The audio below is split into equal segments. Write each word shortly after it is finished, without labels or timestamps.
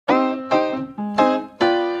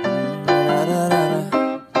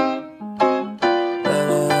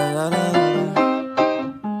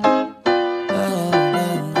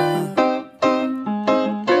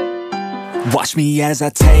Watch me as I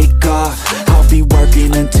take off. I'll be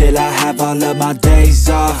working until I have all of my days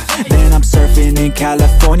off. Then I'm surfing in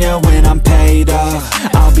California when I'm paid off.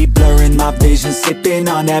 I'll be blurring my vision, sipping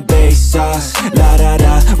on that bass sauce. La da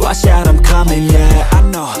da, watch out, I'm coming, yeah. I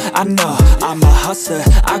know, I'm a hustler,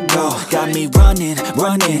 I go. Got me running,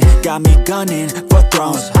 got me gunning for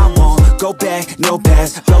thrones. I won't go back, no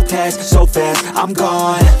pass, blow past so fast. I'm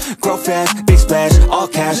gone, grow fast, big splash, all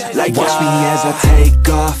cash, like watch me as I take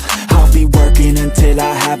off. I'll be working until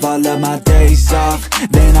I have all of my days off.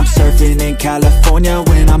 Then I'm surfing in California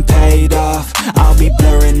when I'm paid off. I'll be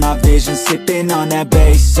blurring my vision, sipping on that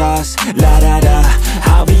bass sauce. La da da,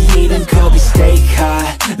 I'll be eating Kobe steak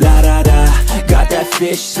hot. La da da, got that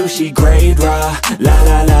fish sushi grade raw. La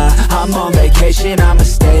la la, I'm on vacation, I'ma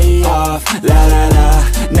stay off. La la la,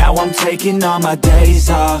 now I'm taking all my days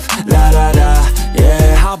off. La da da,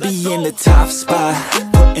 yeah. I'll be in the top spot,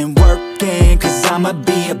 putting work in, cause I'ma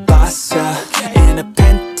be a boss, in a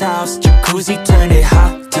penthouse, jacuzzi, turn it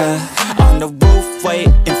hotter. On the roof,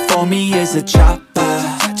 waiting for me is a chopper.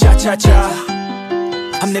 Cha-cha-cha,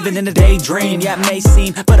 I'm living in a daydream, yeah it may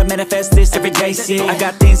seem, but I manifest this every day, see. I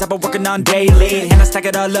got things I've been working on daily, and I stack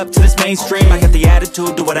it all up to this mainstream. I got the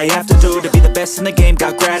attitude, do what I have to do, to be the best in the game,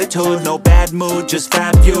 got gratitude. No bad mood, just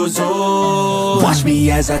fat views, ooh. Watch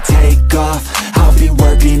me as I take off. I'll be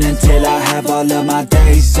working until I have all of my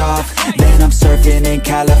days off. Then I'm surfing in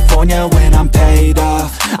California when I'm paid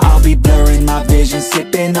off. I'll be blurring my vision,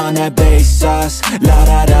 sipping on that bass sauce. La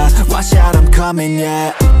da da, watch out, I'm coming,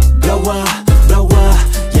 yeah. Blow up,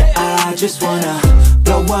 yeah, I just wanna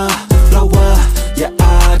blow up, yeah,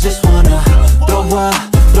 I just wanna blow up,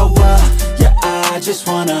 yeah, I just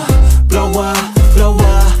wanna blow up, blow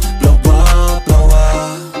up, blow up, blow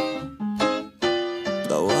up,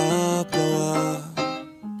 blow up, blow up,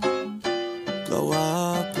 blow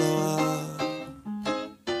up, blow up.